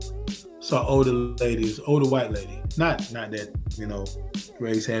 older white lady. Not that,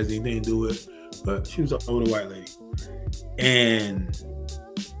 race has anything to do with it, but she was an older white lady. And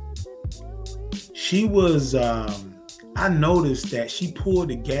she was, I noticed that she pulled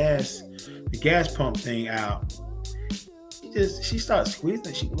the gas pump thing out. She started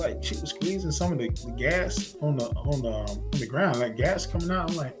squeezing. She was squeezing some of the gas on the ground, like gas coming out.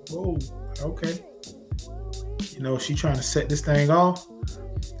 I'm like, whoa, okay. She trying to set this thing off,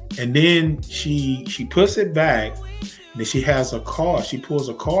 and then she puts it back, and then she has a card. She pulls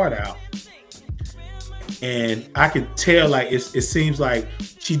a card out, and I could tell like it seems like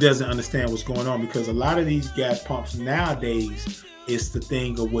she doesn't understand what's going on, because a lot of these gas pumps nowadays, it's the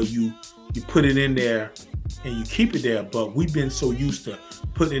thing of where you put it in there and you keep it there, but we've been so used to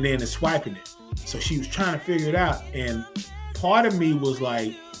putting it in and swiping it. So she was trying to figure it out, and part of me was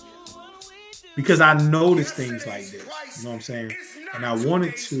like, because I noticed things like this, you know what I'm saying? And I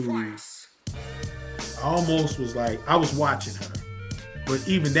wanted to, I almost was like, I was watching her, but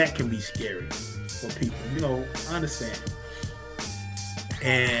even that can be scary for people, I understand.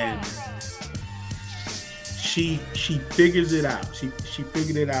 And she figures it out. She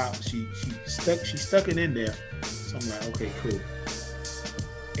figured it out. She stuck it in there. So I'm like, okay, cool.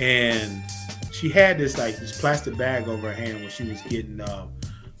 And she had this plastic bag over her hand when she was getting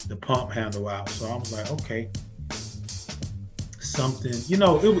the pump handle out. So I was like, okay, something,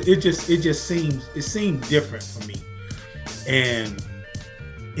 it seemed different for me. And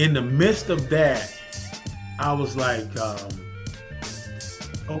in the midst of that, I was like,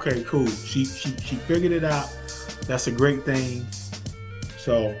 okay, cool. She figured it out. That's a great thing.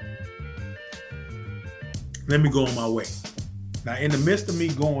 So let me go on my way. Now, in the midst of me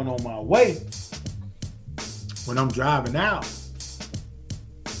going on my way, when I'm driving out,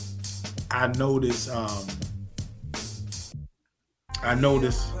 I noticed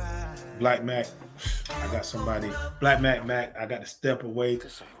Black Mac. I got somebody, Black Mac. I got to step away.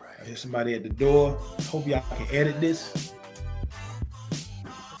 I hear somebody at the door. Hope y'all can edit this.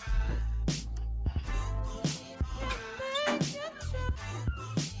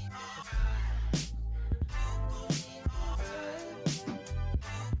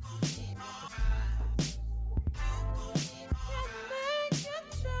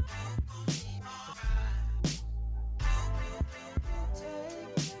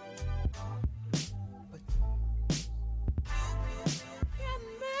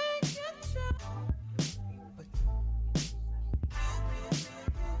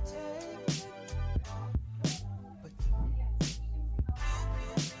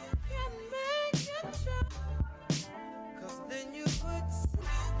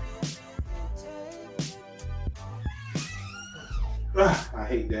 I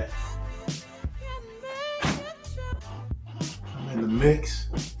hate that. I'm in the mix.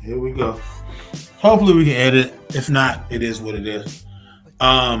 Here we go. Hopefully we can edit. If not, it is what it is.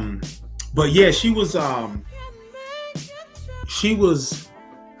 But yeah, she was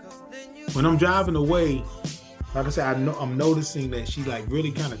when I'm driving away, like I said, I'm noticing that she's like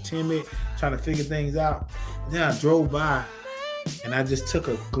really kind of timid, trying to figure things out. And then I drove by and I just took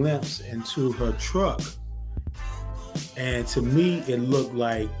a glimpse into her truck. And to me, it looked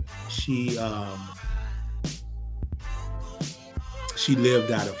like she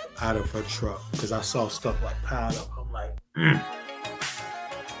lived out of her truck, because I saw stuff like piled up. I'm like,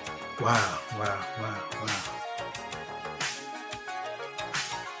 wow.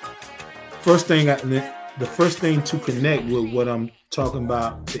 The first thing to connect with what I'm talking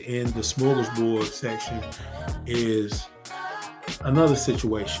about to end the smorgasbord section is another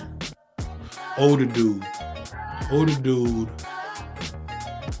situation. Older dude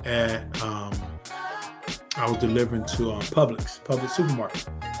at I was delivering to public supermarket,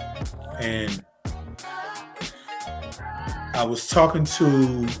 and I was talking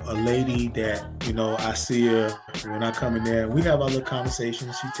to a lady that, I see her when I come in there. We have other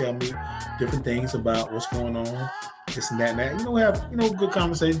conversations. She tell me different things about what's going on, this and that and that. We have, good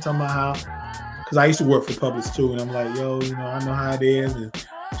conversations talking about how, because I used to work for Publix too, and I'm like, I know how it is. And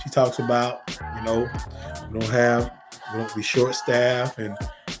she talks about, we short staff, and,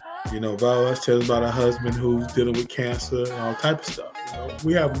 blah, tells about her husband who's dealing with cancer and all type of stuff.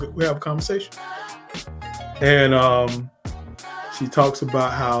 We have a conversation. And she talks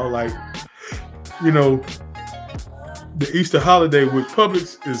about how, the Easter holiday, which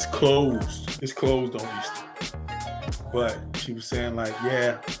Publix is closed. It's closed on Easter. But she was saying,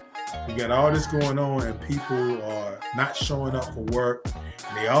 we got all this going on, and people are not showing up for work.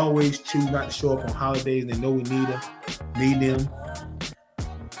 And they always choose not to show up on holidays. They know we need them.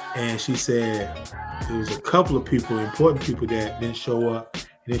 And she said there was a couple of people, important people, that didn't show up.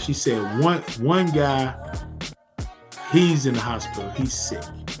 And then she said one guy, he's in the hospital. He's sick.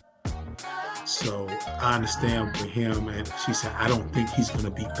 So I understand with him. And she said, I don't think he's going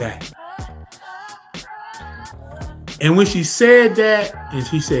to be back. And when she said that, and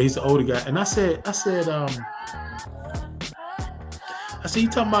she said he's an older guy, and I said, you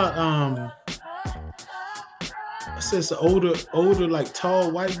talking about, I said, it's an older, like tall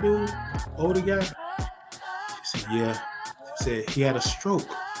white dude, older guy. She said, yeah. She said he had a stroke.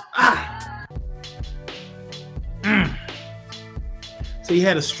 So he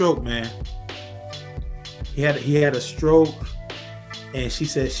had a stroke, man. He had a stroke, and she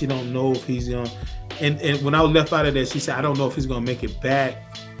said she don't know if he's young. And when I was left out of that, she said, I don't know if he's gonna make it back.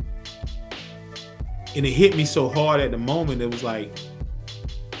 And it hit me so hard at the moment. It was like,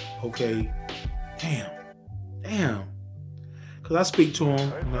 okay, damn. Because I speak to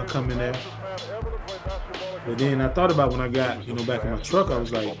him when I come in there. But then I thought about when I got, back in my truck, I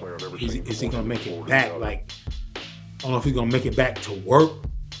was like, is he gonna make it back? Like, I don't know if he's gonna make it back to work,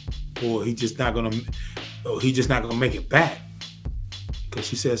 or he's just not gonna make it back. Because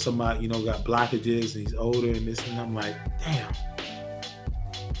she said somebody, got blockages, and he's older and this, and I'm like, damn.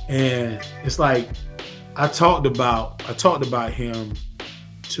 And it's like, I talked about him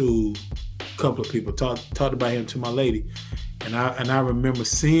to a couple of people, talked about him to my lady, and I remember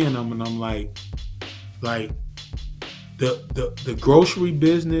seeing him, and I'm like the grocery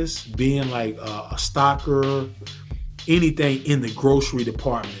business, being like a stocker, anything in the grocery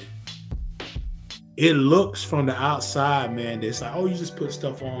department. It looks from the outside, man, it's like, oh, you just put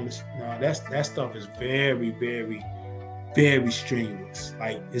stuff on this. No, that stuff is very, very, very strenuous.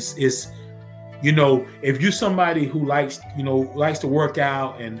 Like, it's if you're somebody who likes to work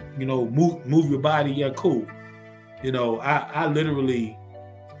out and move your body, yeah, cool. I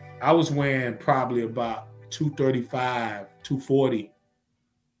was weighing probably about 235, 240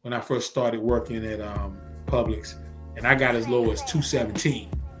 when I first started working at Publix, and I got as low as 217.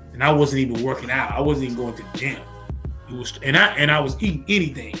 And I wasn't even working out. I wasn't even going to the gym. It was, and I was eating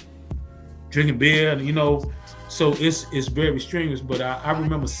anything, drinking beer, So it's very strenuous. But I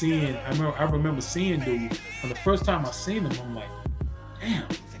remember seeing dude. And the first time I seen him, I'm like, damn,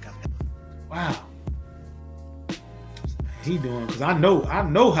 wow, he doing? Because I know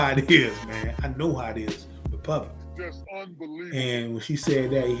how it is, man. I know how it is with Publix. Just unbelievable. And when she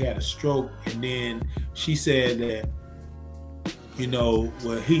said that he had a stroke, and then she said that,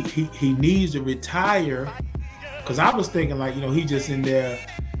 well, he needs to retire, because I was thinking like, he just in there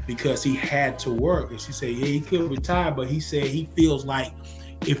because he had to work. And she said, yeah, he could retire, but he said he feels like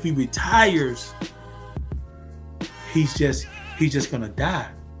if he retires, he's just gonna die.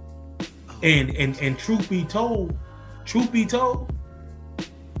 And truth be told,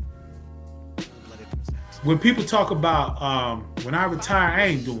 when people talk about when I retire, I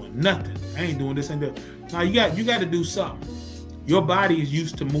ain't doing nothing. I ain't doing this and that. Now you got to do something. Your body is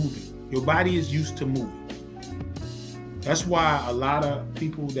used to moving. That's why a lot of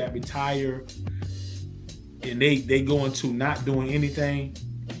people that retire and they go into not doing anything,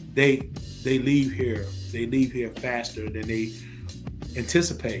 they leave here. They leave here faster than they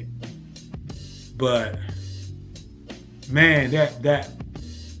anticipate. But man, that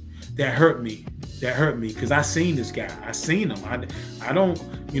hurt me. That hurt me because I seen this guy. I seen him. I don't,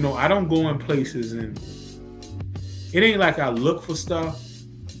 I don't go in places and it ain't like I look for stuff,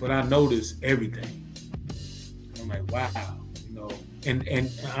 but I notice everything. I'm like, wow,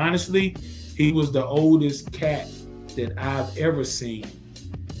 and honestly, he was the oldest cat that I've ever seen,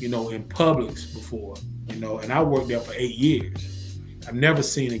 in Publix before, and I worked there for 8 years. I've never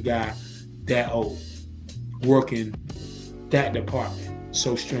seen a guy that old working that department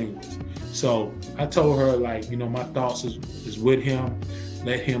so strenuous. So I told her, like, my thoughts is with him.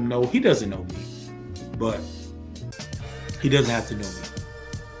 Let him know. He doesn't know me, but he doesn't have to know me.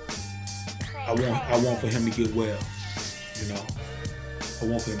 I want for him to get well. I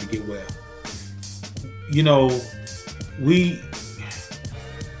want for him to get well.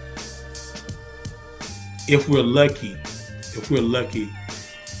 If we're lucky,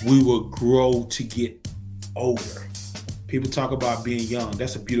 we will grow to get older. People talk about being young.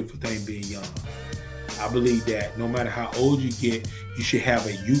 That's a beautiful thing, being young. I believe that no matter how old you get, you should have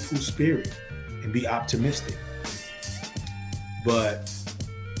a youthful spirit and be optimistic. But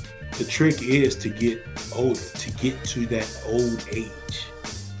the trick is to get older, to get to that old age.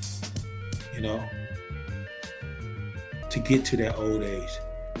 To get to that old age.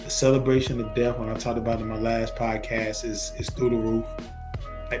 The celebration of death, when I talked about it in my last podcast, is through the roof.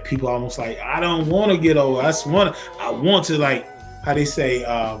 Like, people almost like, I don't want to get old. I want to, like, how they say,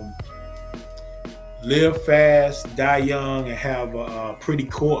 live fast, die young, and have a pretty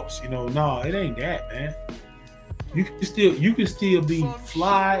corpse. No, it ain't that, man. You can still be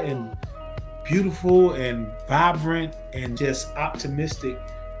fly and beautiful and vibrant and just optimistic,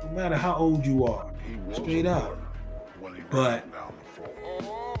 no matter how old you are. Straight up. But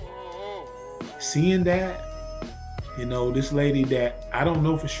seeing that, this lady that I don't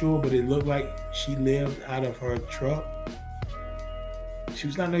know for sure, but it looked like she lived out of her truck. She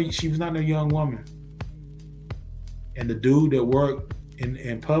was not no young woman. And the dude that worked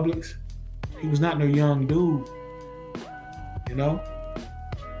in Publix, he was not no young dude.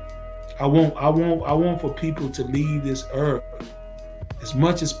 I want for people to leave this earth as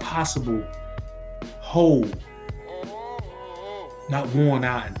much as possible whole, not worn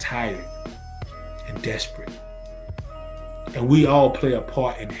out and tired and desperate. And we all play a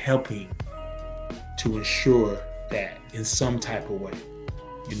part in helping to ensure that in some type of way.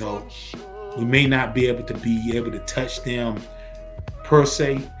 We may not be able to touch them per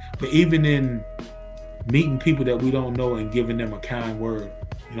se, but even in meeting people that we don't know and giving them a kind word,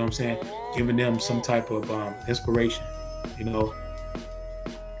 you know what I'm saying? Giving them some type of inspiration,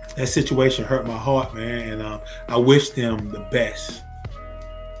 That situation hurt my heart, man, and I wish them the best.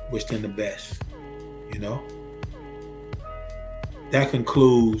 That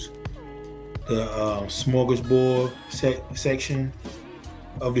concludes the smorgasbord section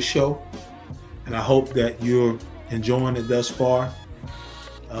of the show, and I hope that you're enjoying it thus far.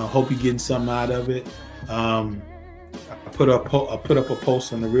 I hope you're getting something out of it. I put up a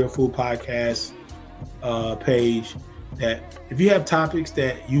post on the Real Food Podcast page that if you have topics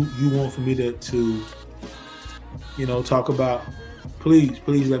that you want for me to talk about,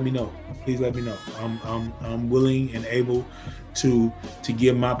 please let me know. Please let me know. I'm willing and able to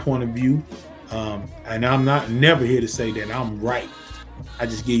give my point of view, and I'm never here to say that I'm right. I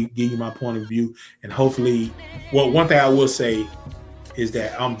just give you my point of view, and hopefully, one thing I will say is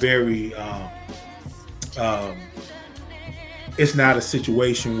that I'm very. It's not a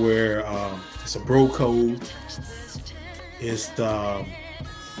situation where it's a bro code. It's I'm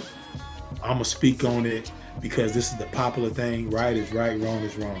gonna speak on it because this is the popular thing. Right is right, wrong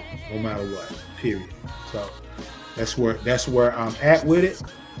is wrong, no matter what. Period. So that's where I'm at with it,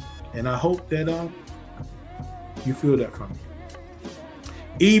 and I hope that you feel that from me.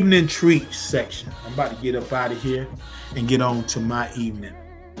 Evening treats section. I'm about to get up out of here and get on to my evening.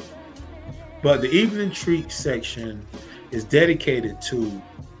 But the evening treats section is dedicated to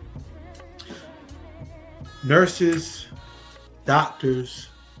nurses, doctors,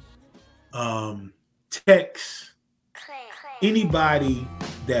 techs, anybody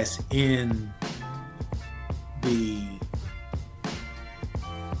that's in the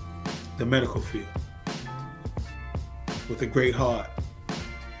medical field with a great heart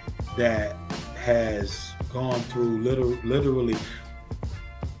that has gone through literally.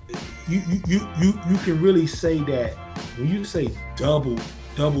 You can really say that when you say double,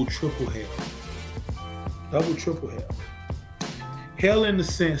 triple hell. Hell in the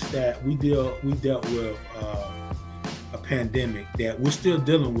sense that we dealt with a pandemic that we're still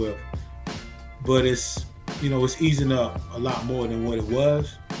dealing with, but it's easing up a lot more than what it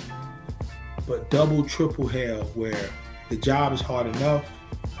was. But double, triple hell where the job is hard enough.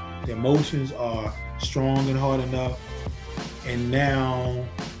 The emotions are strong and hard enough. And now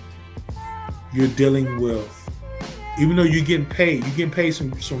you're dealing with, even though you're getting paid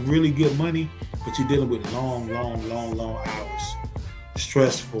some really good money, but you're dealing with long hours,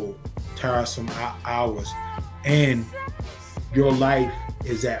 stressful, tiresome hours, and your life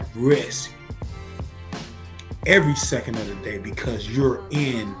is at risk every second of the day because you're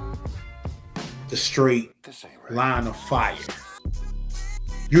in the straight line of fire.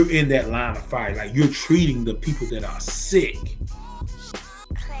 You're in that line of fire. Like, you're treating the people that are sick.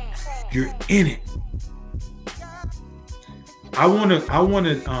 You're in it. I want to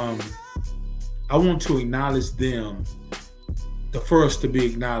acknowledge them, the first to be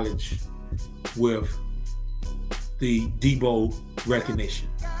acknowledged with the Debo recognition.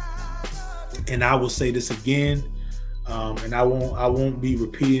 And I will say this again, and I won't be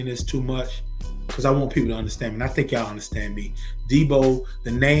repeating this too much because I want people to understand me. And I think y'all understand me. Debo,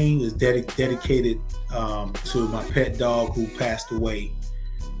 the name is dedicated to my pet dog who passed away.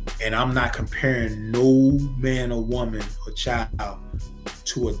 And I'm not comparing no man or woman or child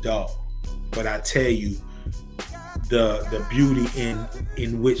to a dog. But I tell you, the beauty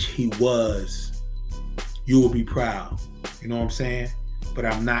in which he was, you will be proud. You know what I'm saying? But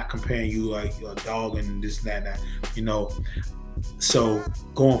I'm not comparing you like a dog and this and that. You know. So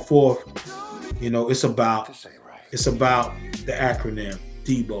going forth, you know, it's about the acronym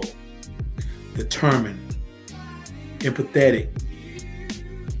Debo. Determined, empathetic,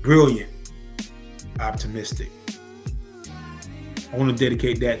 brilliant, optimistic. I want to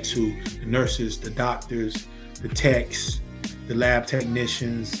dedicate that to the nurses, the doctors, the techs, the lab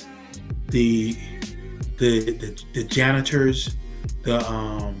technicians, the janitors,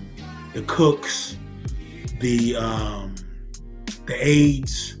 the cooks, the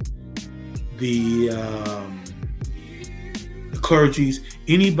aides, the clergies,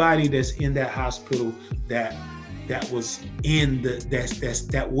 anybody that's in that hospital that was in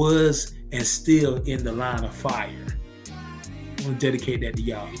that was and still in the line of fire. I want to dedicate that to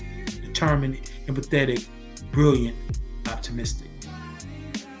y'all. Determined, empathetic, brilliant, optimistic.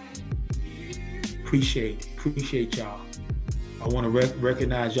 Appreciate y'all. I want to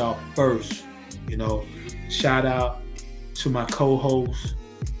recognize y'all first. You know, shout out to my co-host,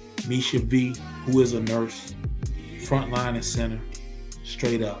 Misha V, who is a nurse, frontline and center,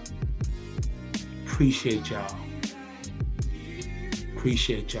 straight up. Appreciate y'all.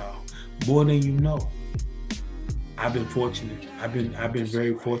 More than you know. I've been fortunate. I've been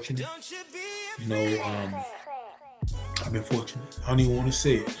very fortunate. You know, I've been fortunate. I don't even want to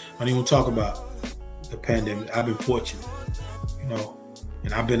say it. I don't even want to talk about the pandemic. I've been fortunate. You know,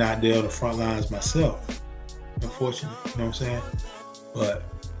 and I've been out there on the front lines myself. Been fortunate. You know what I'm saying? But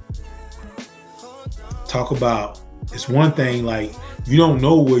talk about, it's one thing, like, you don't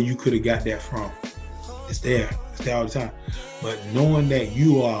know where you could have got that from. It's there all the time. But knowing that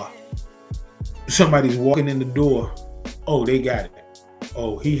you are, somebody's walking in the door, oh, they got it.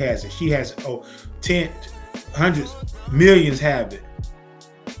 Oh, he has it. She has it. Oh, 10, hundreds, millions have it.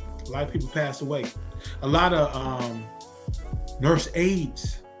 A lot of people pass away. A lot of nurse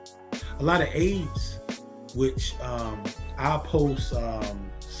aides. A lot of aides, which I'll post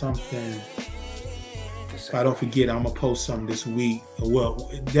something. If I don't forget, I'm gonna post something this week.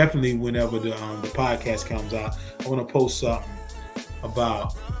 Well, definitely whenever the podcast comes out, I want to post something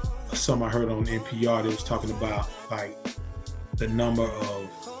about something I heard on NPR. They was talking about like the number of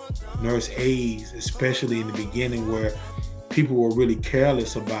nurse aides, especially in the beginning, where people were really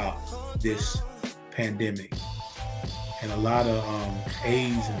careless about this pandemic, and a lot of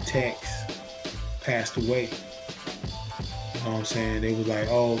aides and techs passed away. You know what I'm saying? They was like,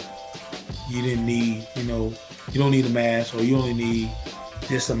 oh, you didn't need, you don't need a mask, or you only need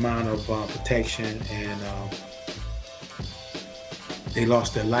this amount of protection, and they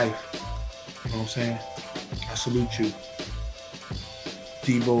lost their life. You know what I'm saying? I salute you.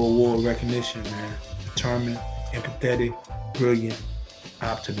 Debo Award recognition, man. Determined, empathetic, brilliant,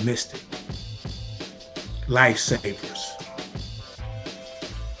 optimistic. Lifesavers.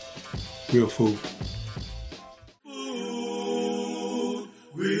 Real food.